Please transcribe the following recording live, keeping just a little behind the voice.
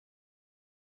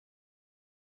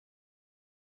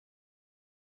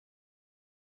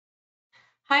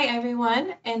Hi,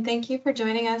 everyone, and thank you for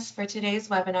joining us for today's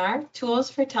webinar, Tools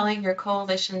for Telling Your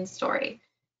Coalition Story.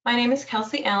 My name is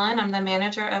Kelsey Allen. I'm the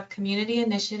Manager of Community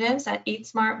Initiatives at Eat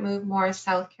Smart, Move More,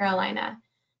 South Carolina.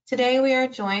 Today, we are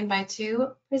joined by two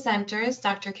presenters,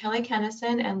 Dr. Kelly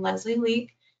Kennison and Leslie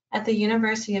Leek at the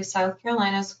University of South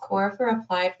Carolina's Core for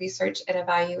Applied Research and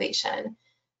Evaluation.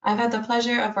 I've had the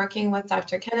pleasure of working with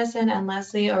Dr. Kennison and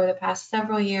Leslie over the past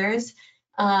several years,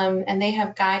 and they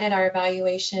have guided our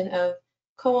evaluation of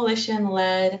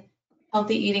coalition-led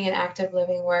healthy eating and active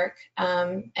living work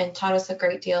and taught us a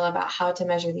great deal about how to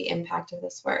measure the impact of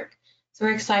this work. So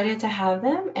we're excited to have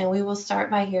them, and we will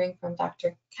start by hearing from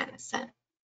Dr. Kennison.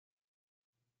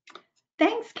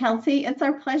 Thanks, Kelsey. It's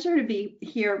our pleasure to be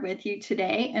here with you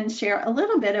today and share a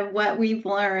little bit of what we've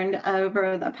learned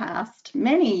over the past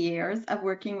many years of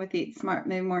working with Eat Smart,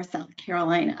 Move More, South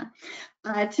Carolina.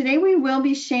 Today we will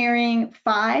be sharing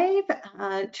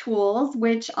 5 tools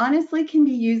which honestly can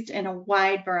be used in a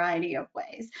wide variety of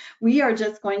ways. We are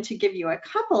just going to give you a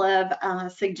couple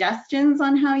of suggestions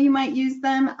on how you might use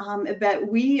them, but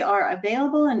we are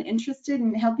available and interested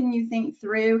in helping you think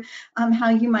through how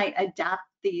you might adapt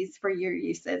these for your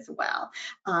use as well.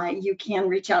 You can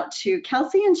reach out to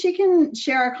Kelsey and she can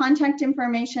share our contact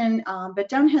information, but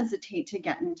don't hesitate to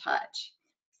get in touch.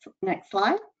 Next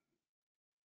slide.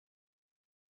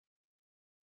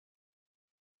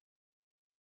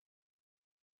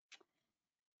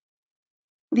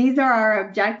 These are our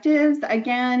objectives.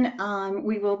 Again,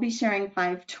 we will be sharing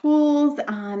 5 tools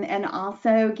and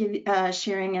also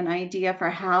sharing an idea for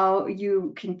how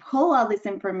you can pull all this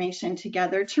information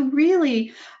together to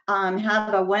really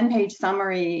have a one-page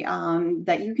summary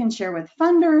that you can share with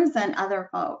funders and other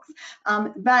folks.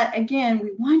 But again,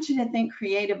 we want you to think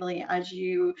creatively as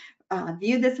you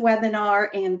view this webinar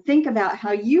and think about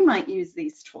how you might use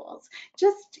these tools.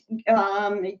 Just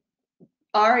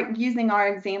are using our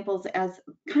examples as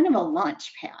kind of a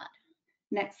launch pad.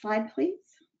 Next slide, please.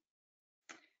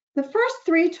 The first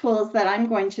 3 tools that I'm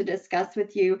going to discuss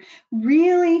with you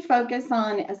really focus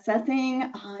on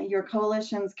assessing your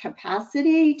coalition's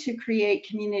capacity to create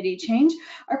community change,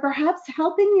 or perhaps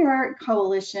helping your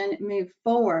coalition move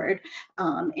forward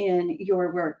in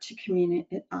your work to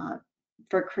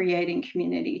for creating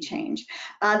community change.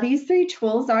 These 3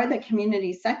 tools are the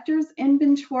community sectors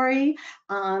inventory,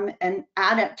 an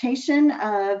adaptation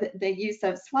of the use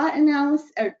of SWOT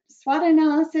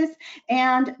analysis,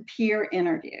 and peer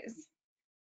interviews.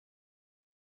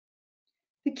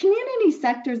 The community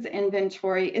sectors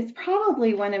inventory is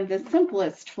probably one of the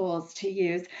simplest tools to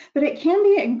use, but it can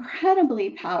be incredibly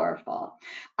powerful.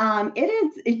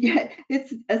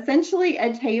 It's essentially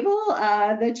a table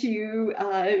that you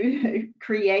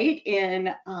create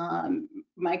in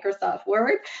Microsoft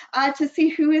Word to see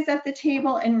who is at the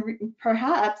table and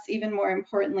perhaps even more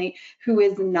importantly, who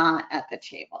is not at the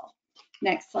table.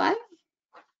 Next slide.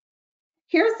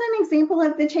 Here's an example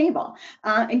of the table.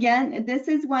 Again, this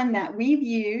is one that we've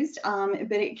used, but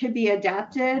it could be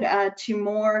adapted to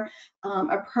more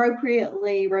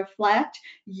appropriately reflect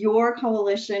your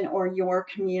coalition or your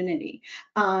community.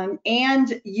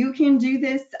 And you can do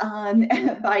this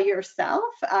by yourself.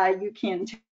 You can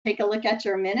take a look at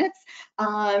your minutes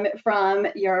from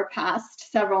your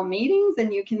past several meetings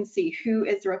and you can see who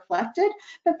is reflected,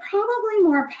 but probably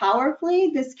more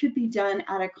powerfully, this could be done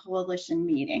at a coalition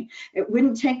meeting. It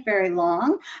wouldn't take very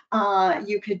long.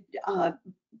 You could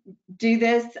do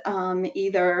this,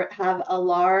 either have a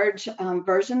large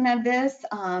version of this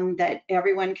that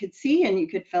everyone could see and you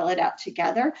could fill it out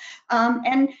together.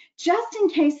 And just in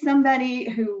case somebody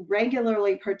who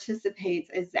regularly participates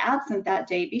is absent that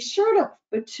day, be sure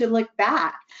to look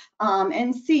back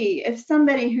and see if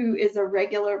somebody who is a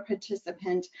regular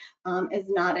participant is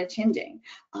not attending.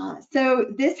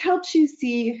 So this helps you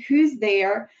see who's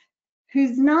there,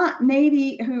 who's not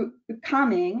maybe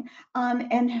coming,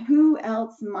 and who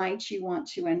else might you want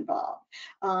to involve.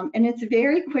 And it's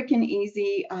very quick and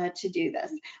easy to do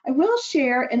this. I will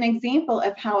share an example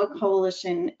of how a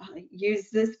coalition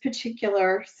used this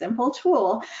particular simple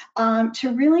tool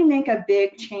to really make a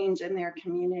big change in their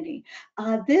community.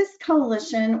 This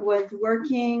coalition was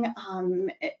working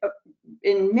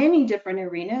in many different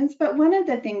arenas, but one of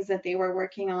the things that they were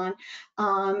working on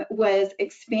was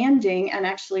expanding and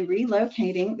actually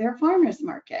relocating their farmers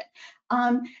market.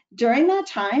 During that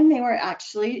time, they were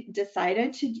actually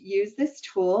decided to use this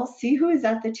tool, see who is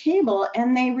at the table,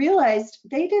 and they realized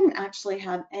they didn't actually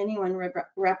have anyone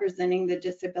representing the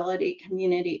disability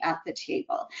community at the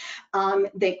table.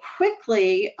 They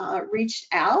quickly reached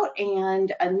out,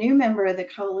 and a new member of the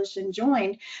coalition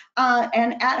joined.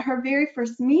 And at her very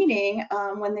first meeting,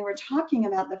 when they were talking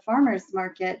about the farmers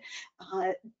market,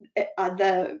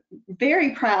 the very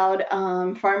proud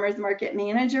farmers market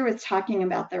manager was talking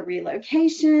about the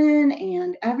relocation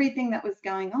and everything that was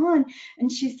going on.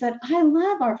 And she said, I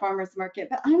love our farmers market,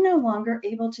 but I'm no longer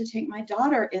able to take my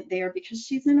daughter in there because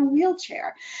she's in a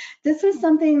wheelchair. This was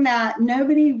something that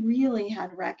nobody really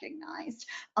had recognized.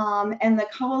 And the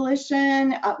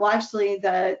coalition, well, actually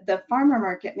the farmer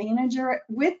market manager,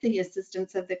 with the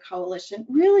assistance of the coalition,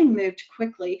 really moved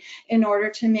quickly in order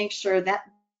to make sure that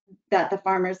the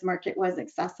farmers market was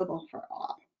accessible for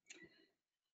all.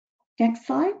 Next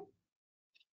slide.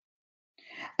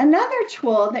 Another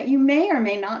tool that you may or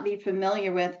may not be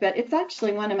familiar with, but it's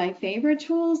actually one of my favorite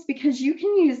tools because you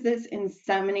can use this in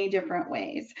so many different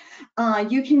ways.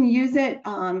 You can use it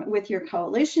with your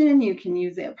coalition, you can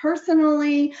use it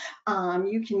personally,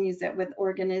 you can use it with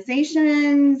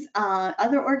organizations,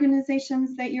 other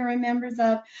organizations that you're members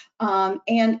of,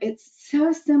 and it's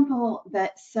so simple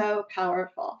but so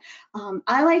powerful.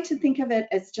 I like to think of it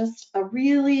as just a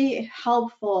really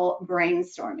helpful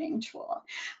brainstorming tool.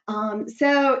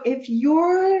 So if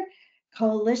your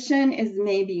coalition is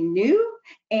maybe new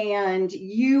and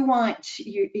you want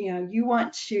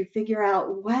to figure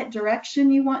out what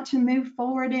direction you want to move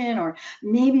forward in, or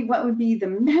maybe what would be the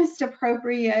most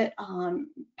appropriate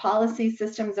policy,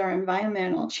 systems, or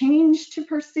environmental change to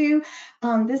pursue,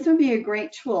 this would be a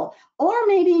great tool. Or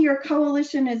maybe your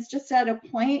coalition is just at a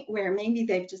point where maybe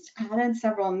they've just added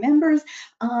several members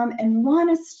and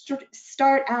want to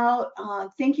start out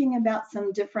thinking about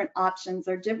some different options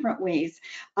or different ways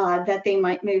that they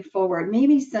might move forward.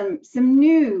 Maybe some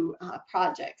new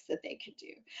projects that they could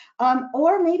do.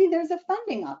 Or maybe there's a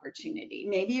funding opportunity.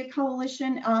 Maybe a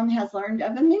coalition has learned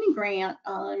of a mini grant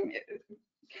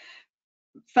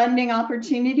funding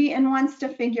opportunity and wants to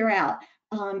figure out.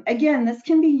 Again, this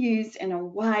can be used in a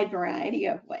wide variety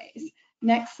of ways.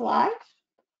 Next slide.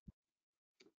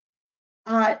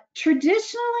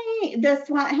 Traditionally, the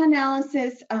SWOT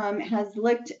analysis has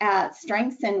looked at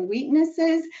strengths and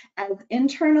weaknesses as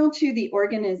internal to the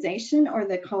organization or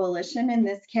the coalition in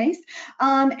this case,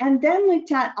 and then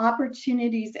looked at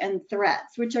opportunities and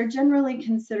threats, which are generally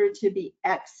considered to be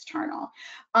external.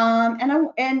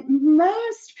 And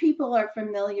most people are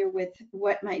familiar with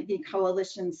what might be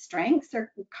coalition strengths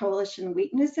or coalition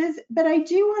weaknesses, but I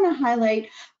do want to highlight,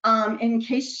 in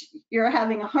case you're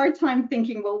having a hard time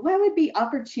thinking, well, what would be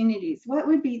opportunities? What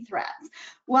would be threats?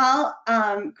 Well,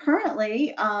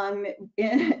 currently,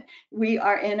 we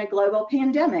are in a global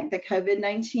pandemic, the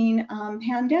COVID-19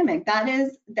 pandemic. That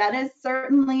is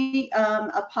certainly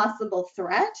a possible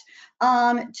threat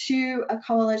to a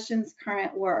coalition's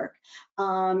current work.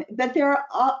 But there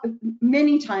are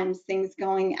many times things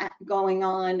going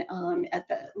on at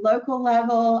the local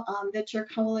level that your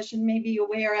coalition may be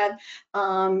aware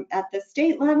of, at the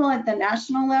state level, at the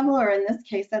national level, or in this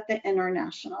case, at the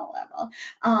international level.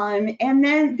 And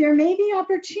then there may be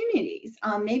opportunities.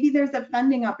 Maybe there's a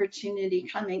funding opportunity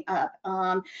coming up.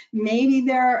 Maybe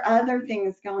there are other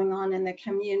things going on in the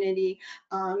community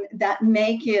that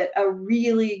make it a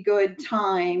really good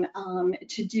time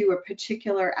to do a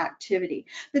particular activity.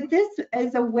 But this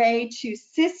is a way to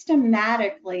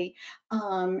systematically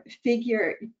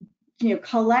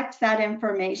collect that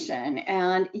information,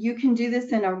 and you can do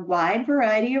this in a wide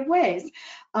variety of ways.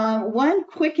 One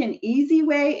quick and easy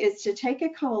way is to take a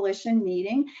coalition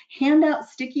meeting, hand out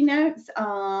sticky notes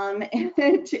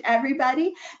to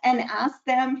everybody, and ask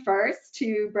them first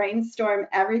to brainstorm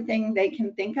everything they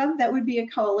can think of that would be a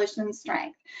coalition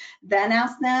strength. Then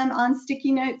ask them on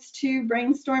sticky notes to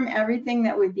brainstorm everything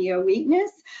that would be a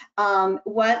weakness.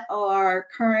 What are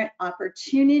current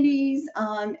opportunities,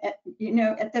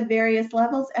 at the various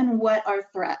levels, and what are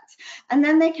threats? And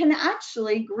then they can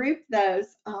actually group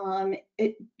those,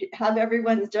 have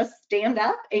everyone just stand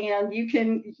up, and you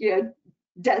can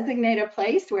designate a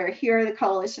place where here are the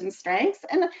coalition strengths,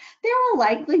 and there will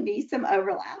likely be some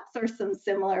overlaps or some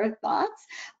similar thoughts,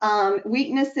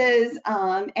 weaknesses,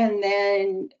 and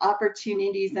then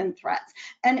opportunities and threats.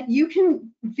 And you can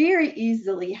very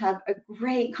easily have a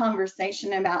great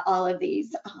conversation about all of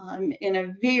these in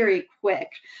a very quick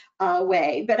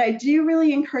way. But I do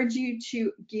really encourage you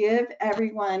to give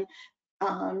everyone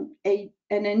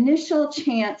an initial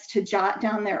chance to jot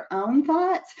down their own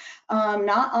thoughts.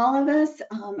 Not all of us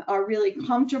are really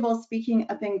comfortable speaking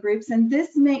up in groups, and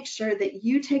this makes sure that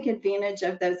you take advantage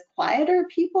of those quieter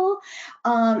people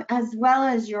as well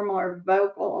as your more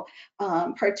vocal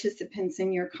participants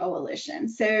in your coalition.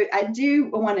 So I do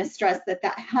want to stress that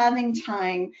having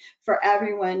time for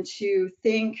everyone to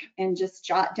think and just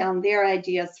jot down their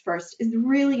ideas first is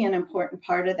really an important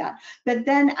part of that. But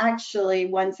then actually,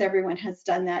 once everyone has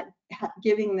done that,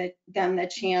 giving them the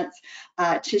chance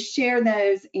to share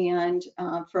those and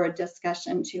for a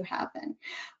discussion to happen.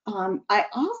 I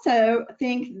also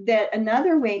think that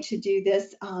another way to do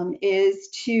this is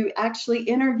to actually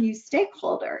interview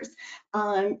stakeholders.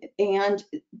 And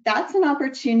that's an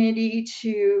opportunity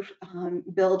to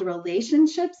build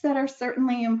relationships that are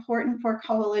certainly important for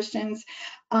coalitions,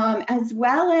 as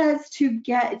well as to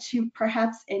get to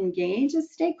perhaps engage a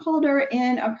stakeholder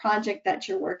in a project that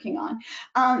you're working on.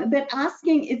 But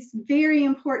asking, it's very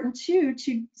important too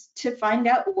to find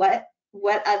out what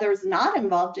others not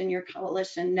involved in your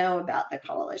coalition know about the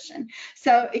coalition.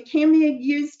 So it can be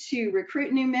used to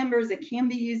recruit new members, it can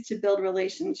be used to build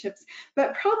relationships,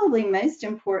 but probably most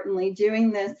importantly,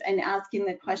 doing this and asking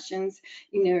the questions,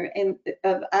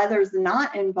 of others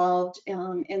not involved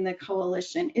in the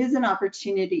coalition is an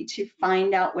opportunity to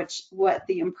find out what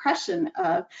the impression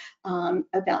of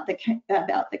about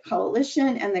the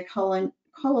coalition and the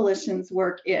coalition's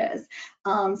work is.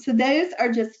 So those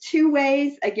are just two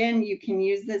ways. Again, you can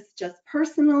use this just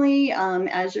personally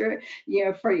as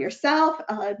for yourself,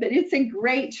 but it's a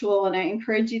great tool, and I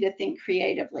encourage you to think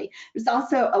creatively. There's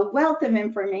also a wealth of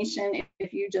information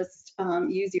if you just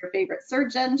use your favorite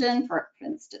search engine, for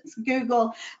instance,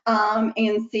 Google,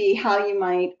 and see how you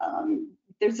might,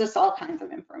 there's just all kinds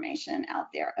of information out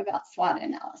there about SWOT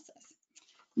analysis.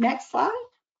 Next slide.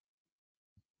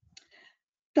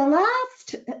 The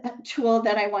last tool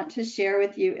that I want to share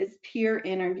with you is peer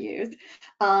interviews.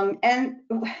 And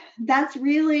that's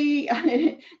really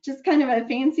just kind of a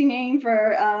fancy name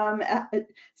for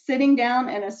sitting down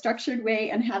in a structured way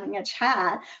and having a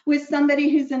chat with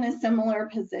somebody who's in a similar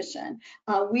position.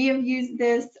 We have used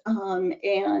this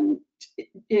and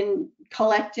in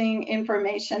collecting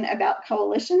information about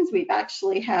coalitions. We've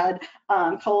actually had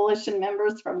coalition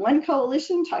members from one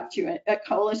coalition talk to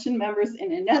coalition members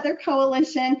in another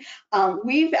coalition.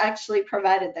 We've actually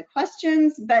provided the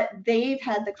questions, but they've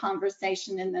had the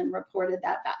conversation and then reported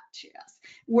that back to us.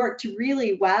 Worked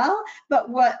really well, but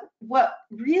what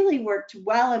really worked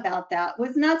well about that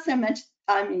was not so much,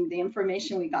 the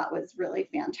information we got was really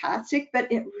fantastic, but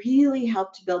it really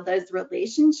helped build those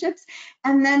relationships.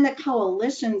 And then the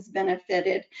coalitions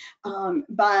benefited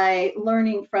by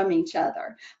learning from each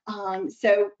other.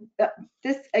 So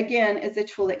this, again, is a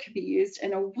tool that could be used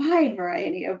in a wide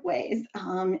variety of ways,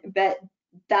 but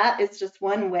that is just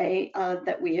one way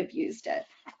that we have used it.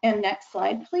 And next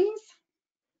slide, please.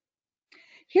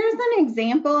 Here's an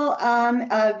example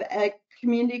of a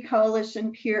community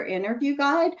coalition peer interview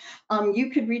guide.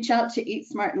 You could reach out to Eat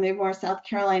Smart Move More South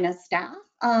Carolina staff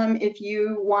if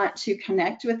you want to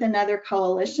connect with another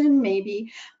coalition,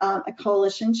 maybe a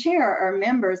coalition chair or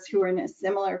members who are in a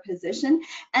similar position.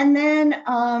 And then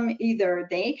either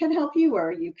they could help you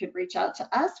or you could reach out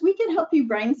to us. We could help you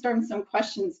brainstorm some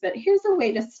questions, but here's a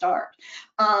way to start.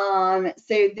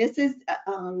 So this is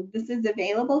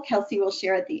available. Kelsey will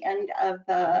share at the end of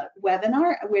the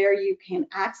webinar where you can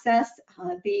access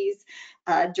these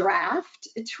draft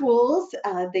tools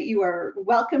that you are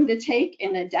welcome to take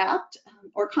and adapt,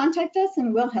 or contact us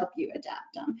and we'll help you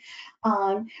adapt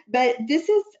them. But this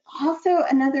is also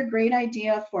another great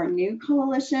idea for new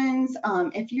coalitions.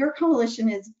 If your coalition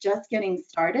is just getting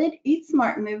started, Eat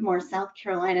Smart Move More South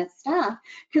Carolina staff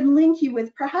could link you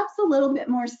with perhaps a little bit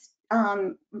more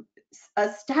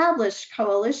established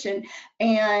coalition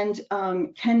and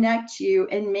connect you,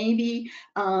 and maybe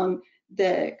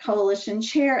the coalition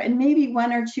chair and maybe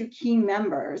one or two key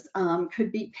members could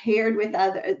be paired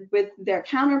with their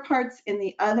counterparts in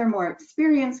the other more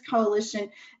experienced coalition,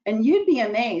 and you'd be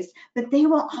amazed, but they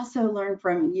will also learn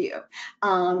from you.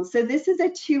 So this is a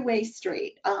two-way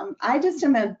street. I just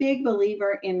am a big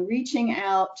believer in reaching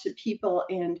out to people,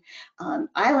 and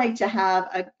I like to have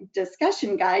a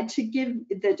discussion guide to give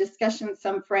the discussion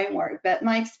some framework, but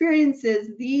my experience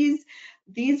is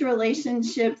these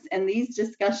relationships and these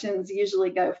discussions usually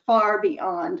go far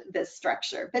beyond this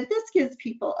structure, but this gives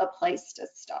people a place to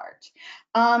start.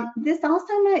 This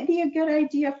also might be a good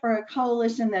idea for a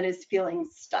coalition that is feeling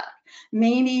stuck.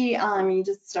 Maybe you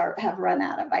just have run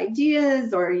out of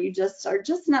ideas, or you just are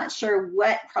just not sure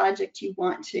what project you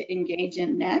want to engage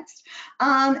in next.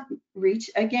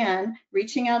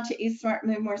 Reaching out to East Smart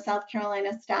Move More South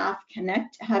Carolina staff,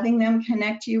 having them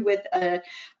connect you with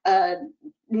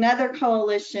another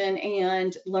coalition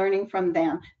and learning from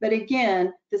them. But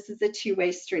again, this is a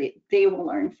two-way street. They will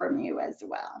learn from you as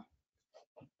well.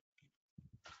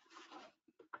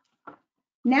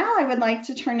 Now I would like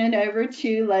to turn it over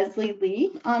to Leslie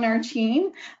Lee on our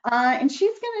team, and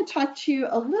she's going to talk to you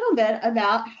a little bit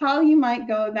about how you might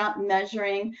go about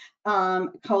measuring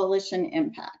coalition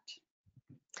impact.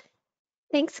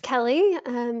 Thanks, Kelly.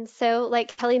 So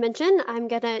like Kelly mentioned, I'm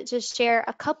going to just share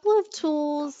a couple of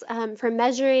tools for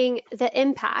measuring the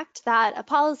impact that a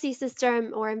policy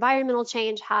system or environmental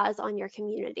change has on your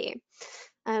community.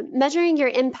 Measuring your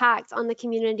impact on the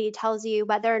community tells you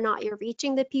whether or not you're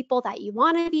reaching the people that you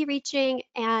want to be reaching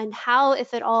and how,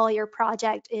 if at all, your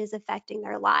project is affecting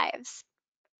their lives.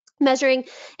 Measuring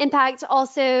impact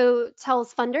also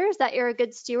tells funders that you're a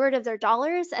good steward of their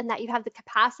dollars and that you have the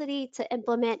capacity to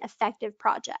implement effective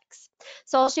projects.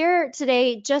 So I'll share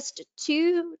today just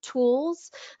two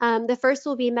tools. The first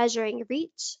will be measuring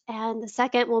reach, and the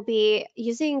second will be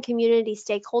using community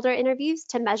stakeholder interviews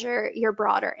to measure your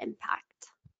broader impact.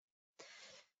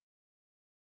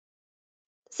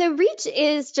 So reach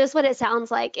is just what it sounds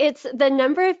like. It's the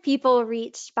number of people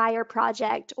reached by your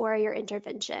project or your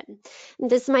intervention.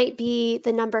 This might be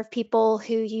the number of people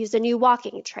who use a new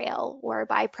walking trail or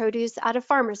buy produce at a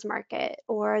farmer's market,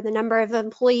 or the number of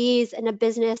employees in a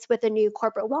business with a new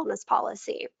corporate wellness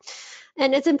policy.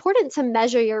 And it's important to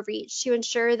measure your reach to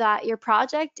ensure that your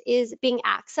project is being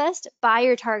accessed by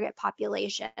your target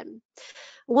population.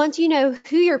 Once you know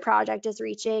who your project is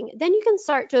reaching, then you can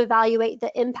start to evaluate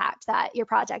the impact that your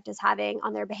project is having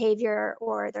on their behavior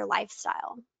or their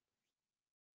lifestyle.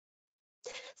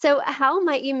 So how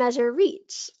might you measure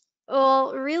reach?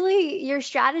 Well, really, your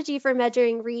strategy for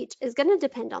measuring reach is going to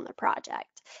depend on the project.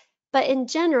 But in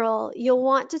general, you'll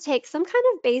want to take some kind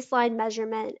of baseline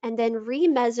measurement and then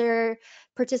remeasure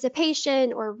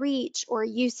participation or reach or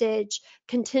usage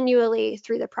continually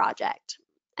through the project.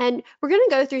 And we're going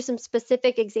to go through some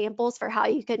specific examples for how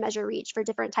you could measure reach for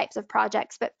different types of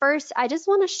projects. But first, I just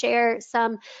want to share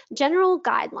some general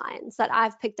guidelines that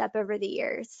I've picked up over the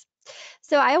years.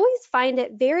 So I always find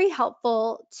it very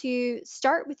helpful to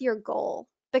start with your goal,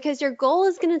 because your goal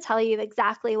is going to tell you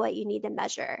exactly what you need to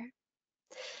measure.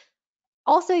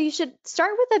 Also, you should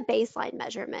start with a baseline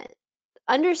measurement.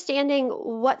 Understanding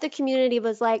what the community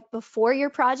was like before your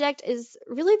project is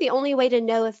really the only way to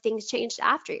know if things changed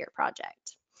after your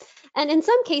project. And in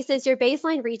some cases, your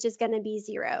baseline reach is going to be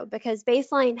 0 because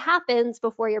baseline happens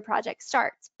before your project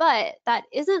starts, but that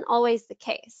isn't always the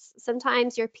case.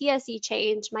 Sometimes your PSE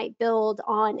change might build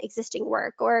on existing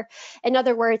work, or in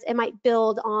other words, it might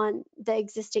build on the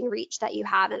existing reach that you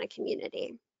have in a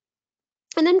community.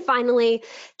 And then finally,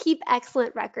 keep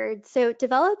excellent records. So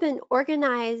develop an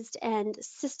organized and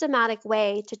systematic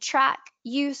way to track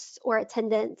use or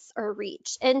attendance or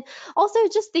reach. And also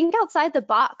just think outside the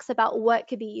box about what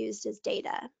could be used as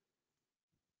data.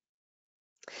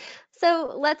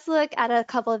 So let's look at a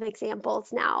couple of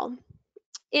examples now.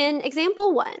 In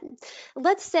example 1,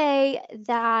 let's say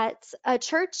that a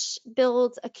church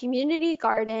builds a community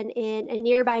garden in a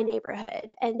nearby neighborhood,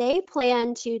 and they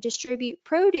plan to distribute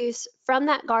produce from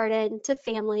that garden to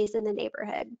families in the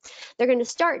neighborhood. They're going to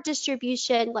start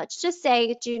distribution, let's just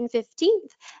say June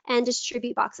 15th, and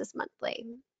distribute boxes monthly.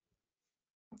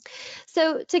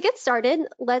 So to get started,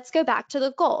 let's go back to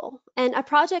the goal. And a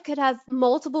project could have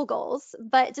multiple goals,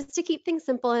 but just to keep things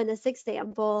simple in this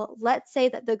example, let's say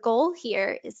that the goal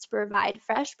here is to provide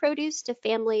fresh produce to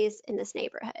families in this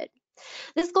neighborhood.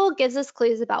 This goal gives us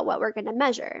clues about what we're going to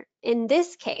measure. In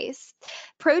this case,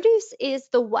 produce is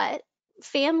the what,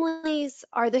 families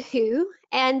are the who,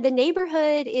 and the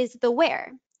neighborhood is the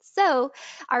where. So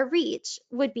our reach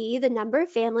would be the number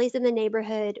of families in the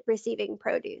neighborhood receiving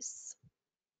produce.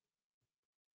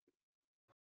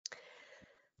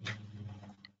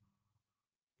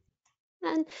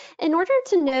 And in order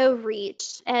to know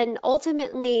reach and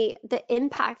ultimately the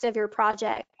impact of your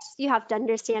project, you have to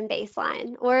understand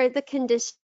baseline, or the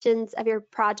conditions of your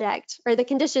project, or the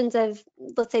conditions of,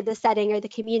 let's say, the setting or the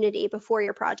community before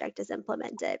your project is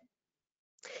implemented.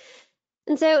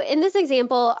 And so in this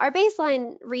example, our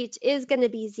baseline reach is going to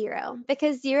be 0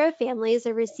 because 0 families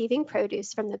are receiving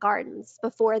produce from the gardens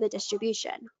before the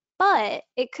distribution. but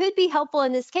it could be helpful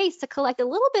in this case to collect a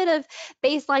little bit of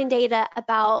baseline data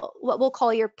about what we'll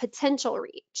call your potential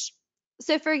reach.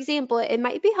 So for example, it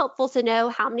might be helpful to know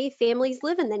how many families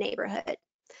live in the neighborhood.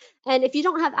 And if you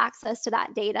don't have access to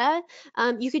that data,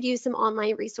 you could use some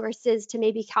online resources to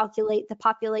maybe calculate the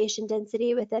population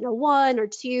density within a 1 or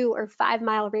 2 or 5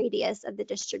 mile radius of the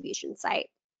distribution site.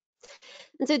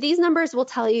 And so these numbers will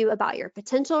tell you about your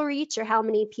potential reach, or how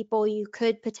many people you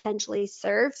could potentially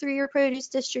serve through your produce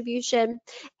distribution.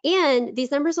 And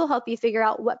these numbers will help you figure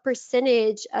out what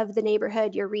percentage of the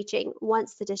neighborhood you're reaching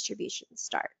once the distribution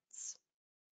starts.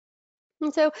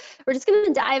 And so we're just going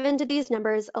to dive into these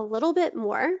numbers a little bit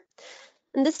more.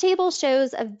 And this table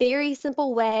shows a very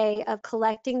simple way of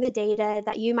collecting the data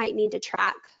that you might need to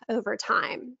track over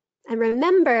time. And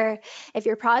remember, if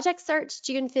your project starts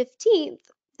June 15th,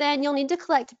 then you'll need to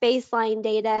collect baseline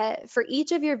data for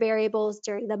each of your variables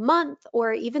during the month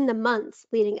or even the months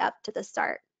leading up to the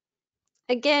start.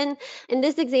 Again, in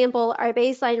this example, our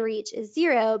baseline reach is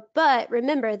 0, but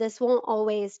remember, this won't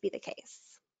always be the case.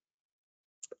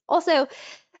 Also,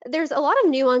 there's a lot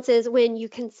of nuances when you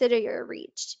consider your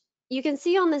reach. You can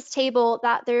see on this table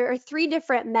that there are 3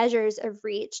 different measures of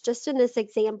reach just in this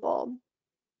example.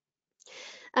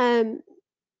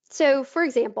 So for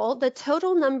example, the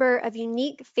total number of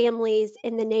unique families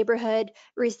in the neighborhood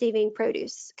receiving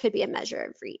produce could be a measure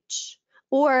of reach,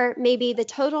 or maybe the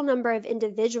total number of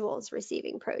individuals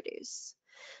receiving produce.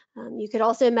 You could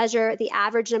also measure the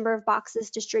average number of boxes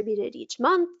distributed each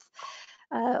month,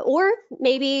 or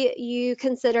maybe you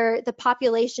consider the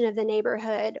population of the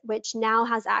neighborhood, which now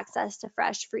has access to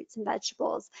fresh fruits and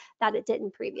vegetables that it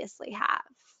didn't previously have.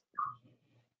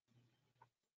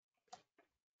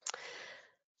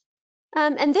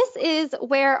 And this is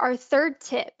where our third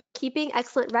tip, keeping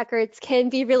excellent records, can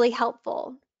be really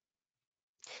helpful.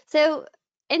 So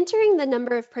entering the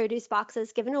number of produce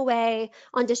boxes given away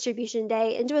on distribution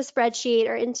day into a spreadsheet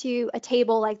or into a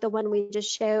table like the one we just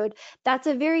showed, that's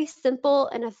a very simple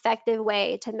and effective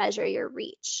way to measure your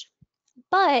reach.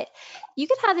 But you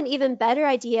could have an even better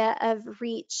idea of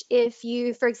reach if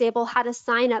you, for example, had a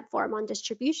sign-up form on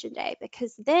distribution day,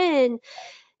 because then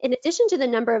in addition to the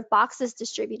number of boxes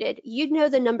distributed, you'd know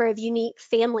the number of unique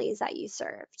families that you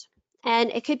served. And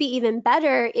it could be even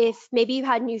better if maybe you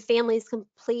had new families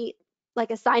complete like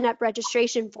a sign-up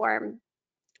registration form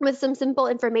with some simple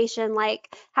information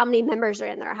like how many members are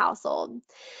in their household.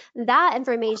 That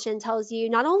information tells you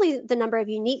not only the number of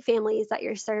unique families that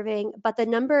you're serving, but the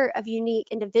number of unique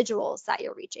individuals that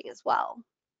you're reaching as well.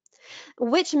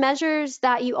 Which measures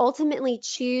that you ultimately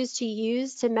choose to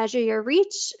use to measure your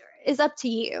reach is up to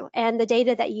you and the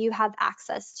data that you have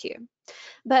access to.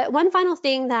 But one final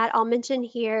thing that I'll mention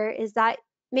here is that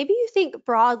maybe you think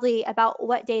broadly about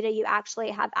what data you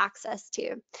actually have access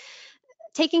to.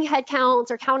 Taking head counts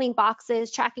or counting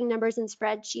boxes, tracking numbers in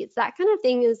spreadsheets, that kind of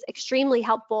thing is extremely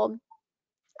helpful.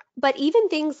 But even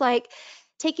things like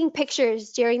taking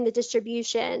pictures during the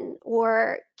distribution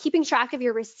or keeping track of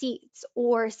your receipts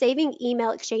or saving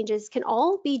email exchanges can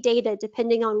all be data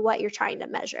depending on what you're trying to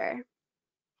measure.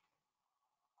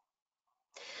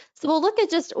 So we'll look at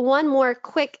just one more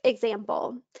quick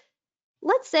example.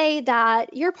 Let's say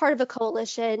that you're part of a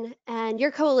coalition and your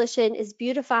coalition is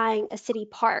beautifying a city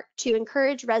park to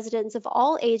encourage residents of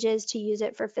all ages to use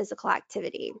it for physical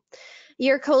activity.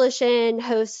 Your coalition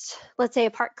hosts, let's say,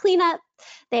 a park cleanup.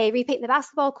 They repaint the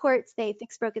basketball courts, they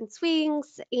fix broken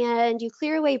swings, and you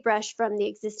clear away brush from the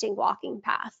existing walking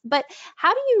path. But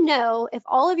how do you know if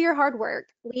all of your hard work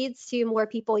leads to more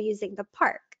people using the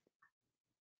park?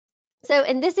 So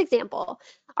in this example,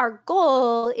 our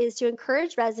goal is to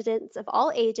encourage residents of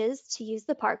all ages to use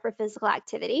the park for physical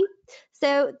activity.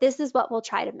 So this is what we'll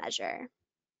try to measure.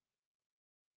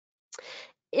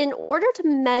 In order to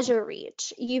measure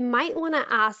reach, you might want to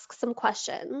ask some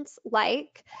questions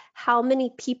like how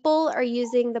many people are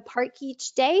using the park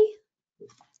each day,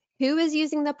 who is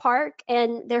using the park,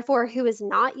 and therefore who is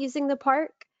not using the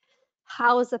park,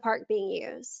 how is the park being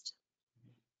used.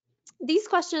 These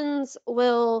questions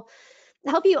will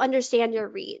help you understand your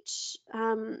reach.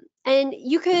 And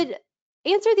you could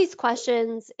answer these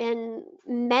questions in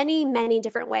many, many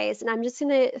different ways. And I'm just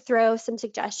going to throw some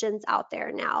suggestions out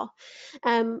there now.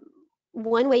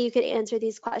 One way you could answer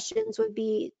these questions would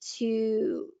be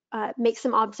to make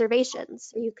some observations.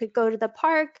 So you could go to the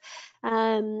park,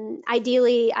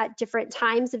 ideally at different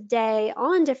times of day,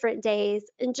 on different days,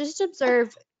 and just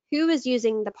observe who is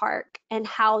using the park and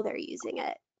how they're using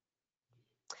it.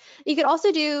 You could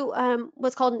also do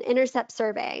what's called an intercept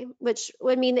survey, which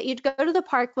would mean that you'd go to the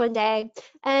park one day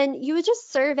and you would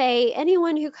just survey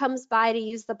anyone who comes by to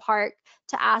use the park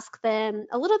to ask them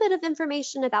a little bit of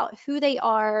information about who they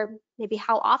are, maybe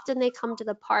how often they come to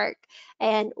the park,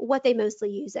 and what they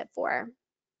mostly use it for.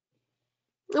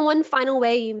 And one final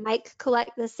way you might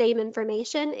collect the same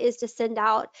information is to send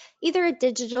out either a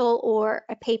digital or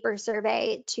a paper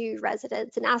survey to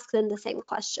residents and ask them the same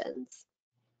questions.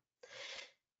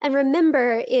 And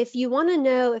remember, if you want to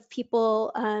know if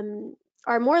people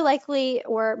are more likely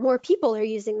or more people are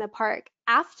using the park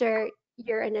after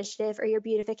your initiative or your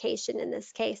beautification in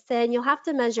this case, then you'll have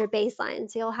to measure baseline.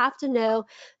 So you'll have to know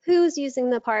who's using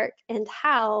the park and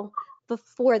how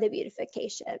before the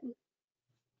beautification.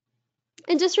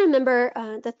 And just remember,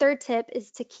 the third tip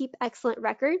is to keep excellent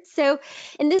records. So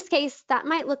in this case, that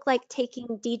might look like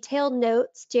taking detailed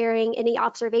notes during any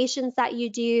observations that you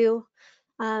do.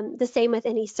 The same with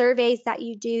any surveys that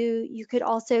you do. You could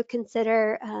also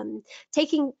consider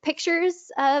taking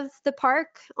pictures of the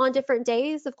park on different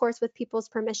days, of course, with people's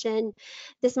permission.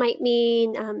 This might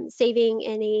mean saving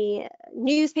any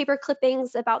newspaper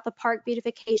clippings about the park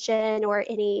beautification or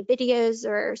any videos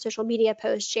or social media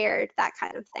posts shared, that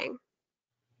kind of thing.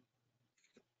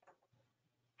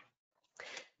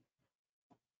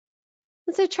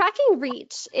 So tracking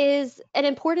reach is an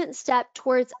important step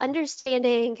towards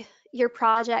understanding your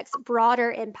project's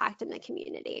broader impact in the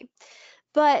community.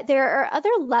 But there are other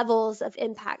levels of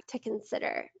impact to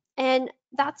consider. And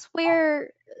that's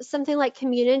where something like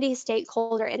community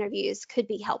stakeholder interviews could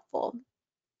be helpful.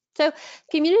 So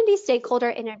community stakeholder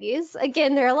interviews,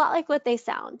 again, they're a lot like what they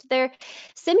sound. They're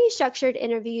semi-structured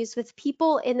interviews with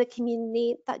people in the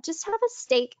community that just have a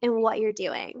stake in what you're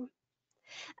doing.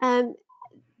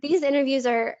 These interviews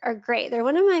are great. They're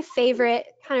one of my favorite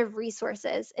kind of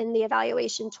resources in the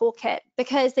evaluation toolkit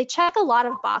because they check a lot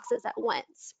of boxes at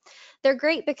once. They're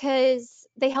great because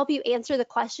they help you answer the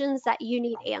questions that you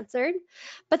need answered,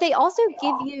 but they also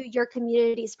give you your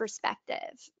community's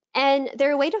perspective. And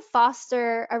they're a way to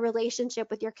foster a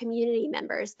relationship with your community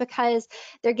members because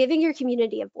they're giving your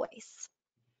community a voice.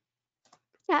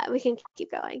 Yeah, we can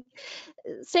keep going.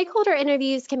 Stakeholder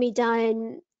interviews can be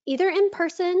done either in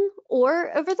person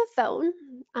or over the phone.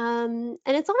 And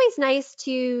it's always nice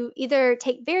to either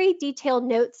take very detailed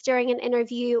notes during an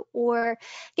interview or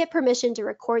get permission to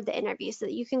record the interview so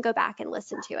that you can go back and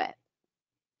listen to it.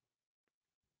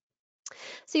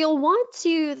 So you'll want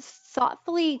to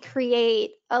thoughtfully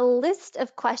create a list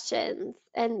of questions,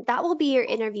 and that will be your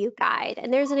interview guide.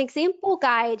 And there's an example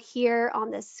guide here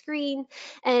on the screen.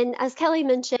 And as Kelly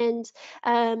mentioned,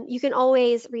 you can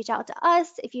always reach out to us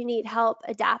if you need help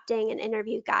adapting an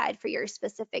interview guide for your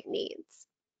specific needs.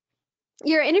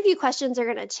 Your interview questions are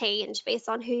going to change based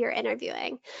on who you're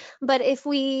interviewing. But if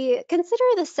we consider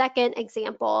the second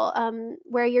example,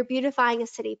 where you're beautifying a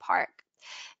city park,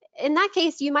 in that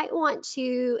case, you might want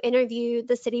to interview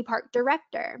the city park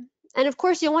director. And of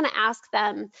course, you'll want to ask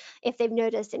them if they've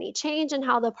noticed any change in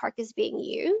how the park is being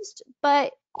used,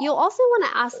 but you'll also want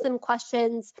to ask them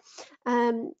questions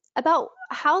about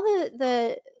how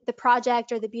the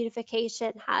project or the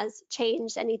beautification has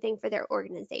changed anything for their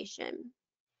organization.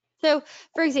 So,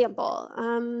 for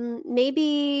example,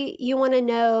 maybe you want to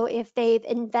know if they've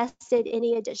invested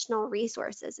any additional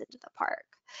resources into the park.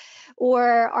 Or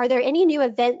are there any new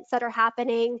events that are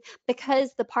happening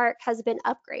because the park has been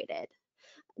upgraded?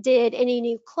 Did any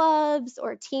new clubs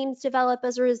or teams develop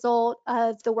as a result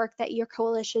of the work that your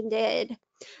coalition did?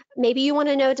 Maybe you want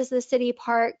to know, does the city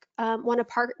park want to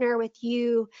partner with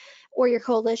you or your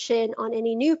coalition on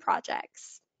any new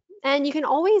projects? And you can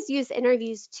always use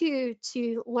interviews too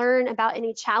to learn about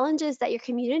any challenges that your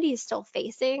community is still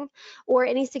facing or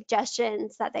any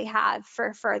suggestions that they have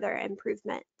for further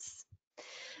improvements.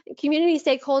 Community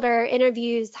stakeholder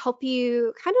interviews help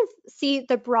you kind of see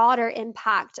the broader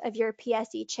impact of your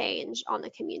PSE change on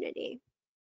the community.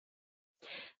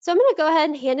 So I'm going to go ahead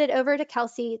and hand it over to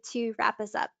Kelsey to wrap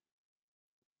us up.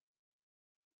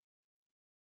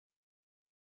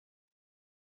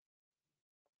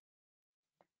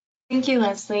 Thank you,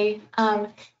 Leslie.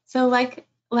 So like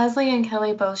Leslie and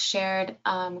Kelly both shared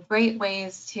great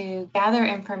ways to gather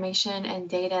information and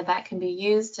data that can be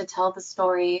used to tell the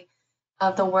story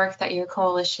of the work that your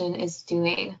coalition is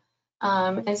doing.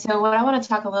 And so what I want to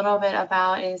talk a little bit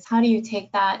about is how do you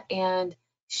take that and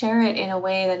share it in a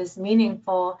way that is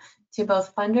meaningful to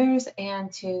both funders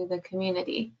and to the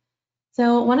community.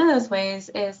 So one of those ways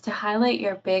is to highlight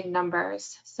your big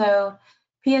numbers. So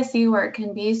PSE work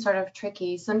can be sort of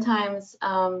tricky. Sometimes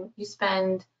you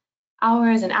spend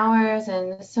hours and hours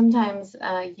and sometimes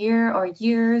a year or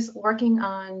years working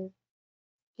on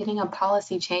getting a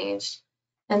policy changed.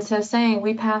 And so saying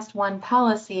we passed one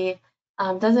policy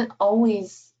doesn't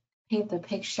always paint the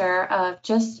picture of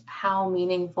just how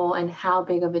meaningful and how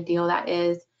big of a deal that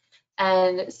is.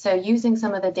 And so using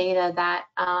some of the data that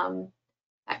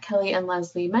that Kelly and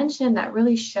Leslie mentioned that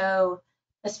really show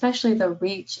especially the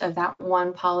reach of that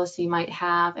one policy might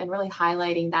have, and really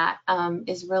highlighting that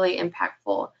is really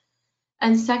impactful.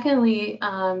 And secondly,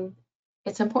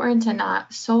 it's important to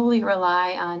not solely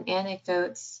rely on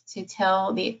anecdotes to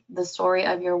tell the story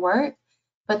of your work,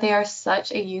 but they are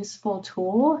such a useful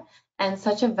tool and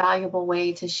such a valuable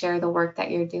way to share the work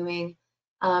that you're doing.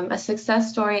 A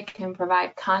success story can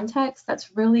provide context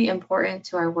that's really important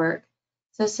to our work.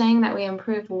 So saying that we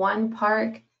improved one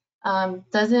park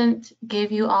doesn't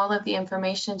give you all of the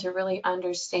information to really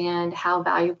understand how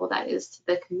valuable that is to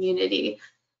the community.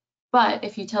 But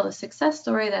if you tell a success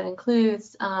story that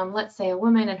includes, let's say, a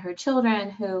woman and her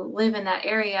children who live in that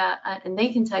area, and they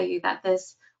can tell you that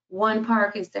this one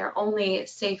park is their only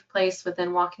safe place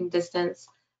within walking distance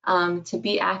to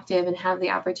be active and have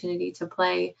the opportunity to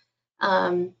play,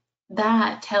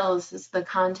 that tells us the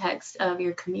context of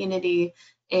your community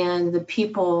and the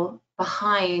people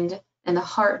behind and the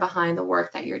heart behind the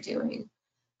work that you're doing.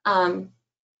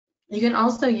 You can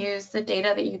also use the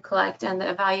data that you collect and the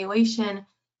evaluation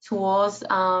tools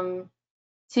to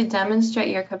demonstrate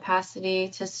your capacity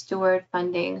to steward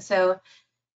funding. So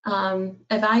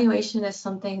evaluation is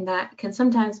something that can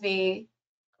sometimes be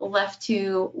left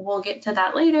to, we'll get to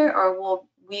that later, or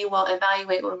we will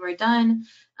evaluate when we're done.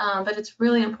 But it's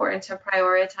really important to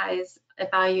prioritize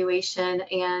evaluation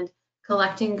and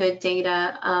collecting good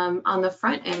data on the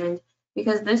front end,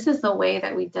 because this is the way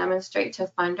that we demonstrate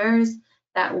to funders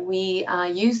that we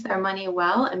used their money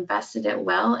well, invested it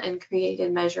well, and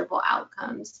created measurable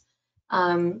outcomes.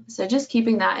 So just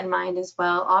keeping that in mind as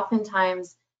well.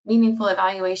 Oftentimes, meaningful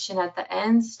evaluation at the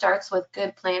end starts with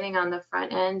good planning on the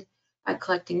front end, by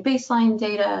collecting baseline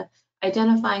data,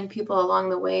 identifying people along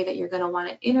the way that you're going to want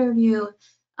to interview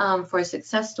for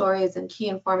success stories and key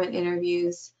informant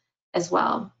interviews as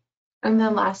well. And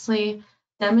then lastly,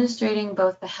 demonstrating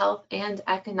both the health and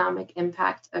economic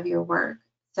impact of your work.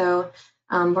 So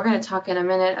we're going to talk in a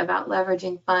minute about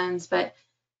leveraging funds, but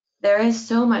there is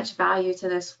so much value to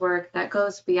this work that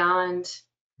goes beyond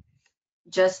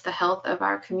just the health of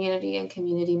our community and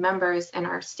community members and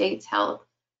our state's health,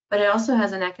 but it also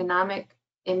has an economic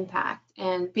impact.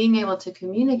 And being able to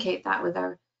communicate that with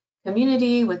our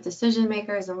community, with decision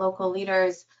makers and local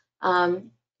leaders,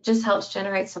 just helps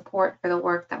generate support for the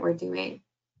work that we're doing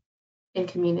in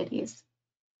communities.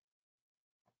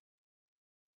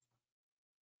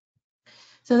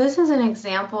 So this is an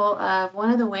example of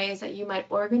one of the ways that you might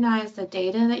organize the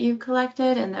data that you've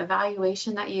collected and the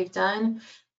evaluation that you've done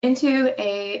into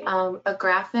a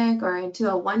graphic or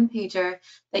into a one-pager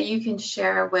that you can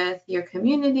share with your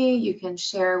community, you can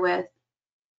share with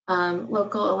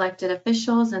local elected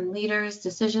officials and leaders,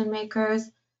 decision makers,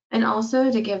 and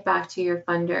also to give back to your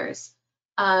funders.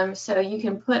 So you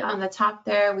can put on the top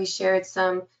there, we shared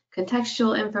some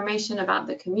contextual information about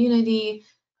the community,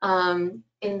 and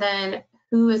then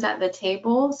who is at the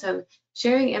table. So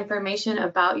sharing information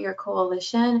about your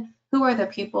coalition, who are the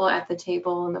people at the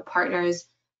table and the partners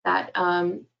that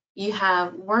you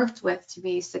have worked with to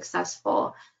be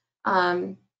successful.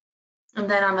 And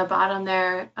then on the bottom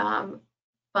there,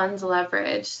 funds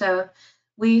leverage. So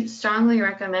we strongly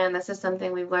recommend, this is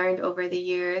something we've learned over the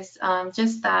years,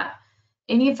 just that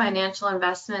any financial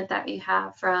investment that you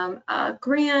have from a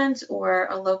grant or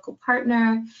a local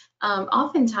partner,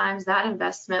 oftentimes that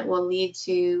investment will lead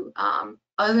to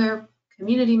other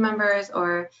community members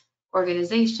or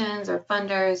organizations or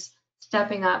funders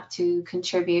stepping up to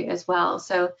contribute as well.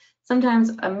 So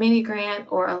sometimes a mini grant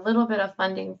or a little bit of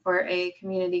funding for a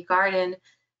community garden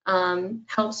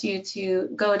helps you to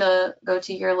go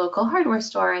to your local hardware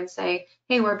store and say,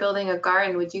 hey, we're building a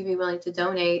garden, would you be willing to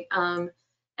donate?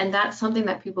 And that's something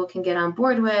that people can get on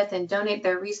board with and donate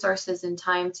their resources and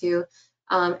time to.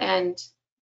 And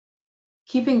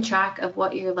keeping track of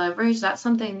what you leverage, that's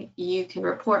something you can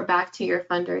report back to your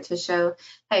funder to show,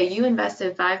 hey, you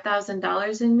invested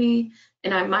 $5,000 in me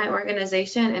and my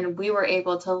organization, and we were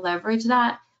able to leverage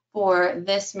that for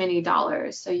this many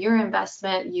dollars. So your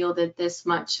investment yielded this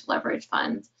much leverage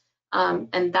funds.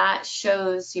 And that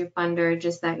shows your funder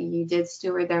just that you did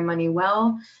steward their money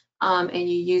well, and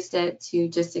you used it to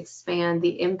just expand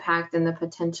the impact and the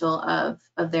potential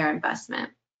of their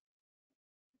investment.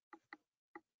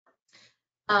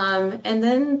 And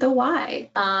then the why.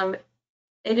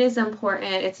 It is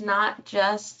important. It's not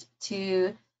just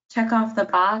to check off the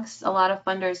box. A lot of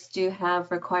funders do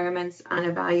have requirements on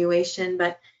evaluation,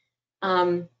 but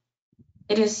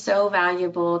it is so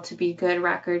valuable to be good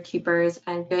record keepers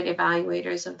and good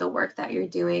evaluators of the work that you're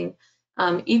doing,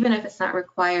 even if it's not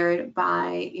required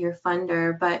by your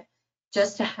funder, but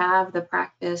just to have the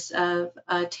practice of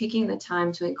taking the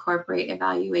time to incorporate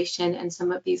evaluation and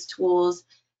some of these tools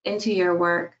into your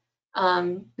work,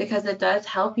 because it does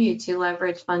help you to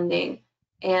leverage funding,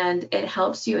 and it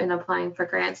helps you in applying for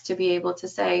grants to be able to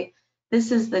say,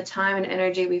 this is the time and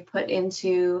energy we've put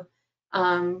into,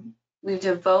 we've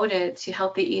devoted to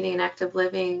healthy eating and active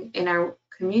living in our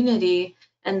community,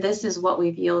 and this is what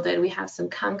we've yielded. We have some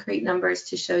concrete numbers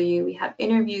to show you. We have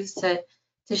interviews to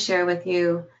share with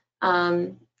you,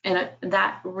 and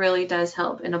that really does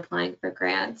help in applying for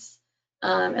grants.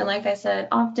 And like I said,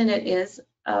 often it is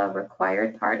a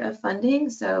required part of funding.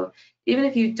 So even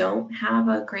if you don't have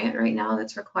a grant right now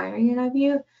that's requiring it of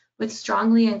you, would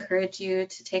strongly encourage you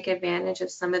to take advantage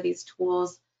of some of these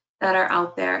tools that are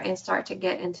out there and start to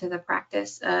get into the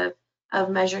practice of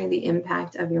measuring the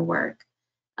impact of your work.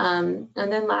 And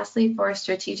then lastly, for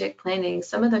strategic planning,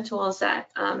 some of the tools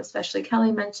that especially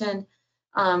Kelly mentioned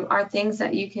are things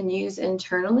that you can use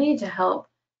internally to help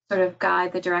sort of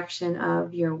guide the direction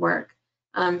of your work,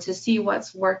 to see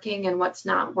what's working and what's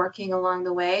not working along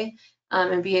the way,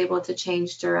 and be able to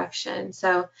change direction.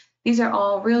 So these are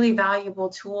all really valuable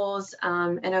tools,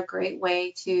 and a great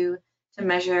way to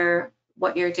measure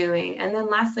what you're doing. And then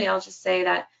lastly, I'll just say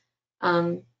that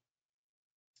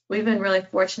we've been really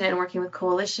fortunate in working with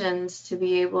coalitions to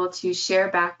be able to share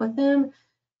back with them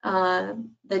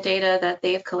the data that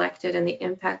they've collected and the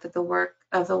impact of the work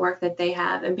that they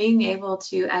have, and being able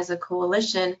to, as a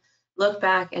coalition, look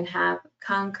back and have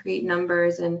concrete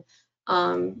numbers and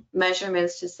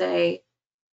measurements to say,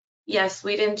 yes,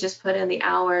 we didn't just put in the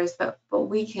hours, but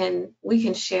we can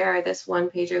share this one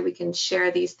pager, we can share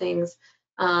these things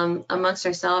amongst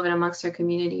ourselves and amongst our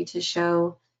community to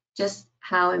show just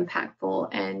how impactful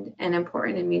and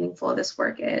important and meaningful this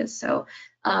work is. So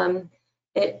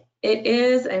it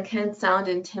is and can sound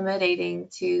intimidating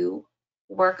to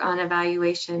work on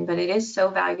evaluation, but it is so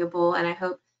valuable, and I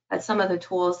hope that some of the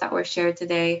tools that were shared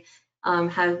today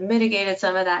have mitigated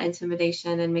some of that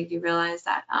intimidation and made you realize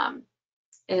that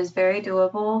it is very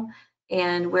doable,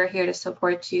 and we're here to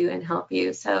support you and help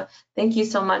you. So thank you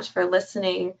so much for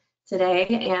listening today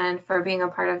and for being a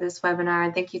part of this webinar.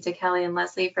 And thank you to Kelly and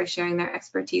Leslie for sharing their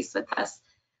expertise with us.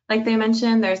 Like they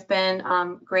mentioned, there's been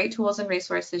great tools and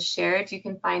resources shared. You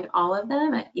can find all of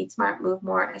them at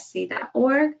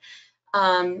eatsmartmovemoresc.org.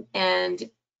 And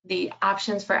the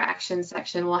options for action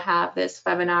section will have this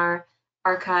webinar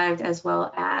archived, as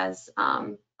well as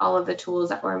all of the tools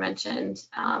that were mentioned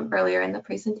earlier in the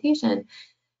presentation.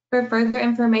 For further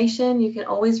information, you can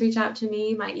always reach out to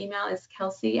me. My email is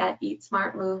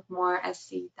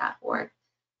kelsey@eatsmartmovemoresc.org.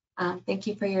 Thank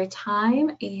you for your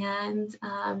time, and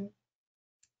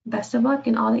best of luck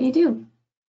in all that you do.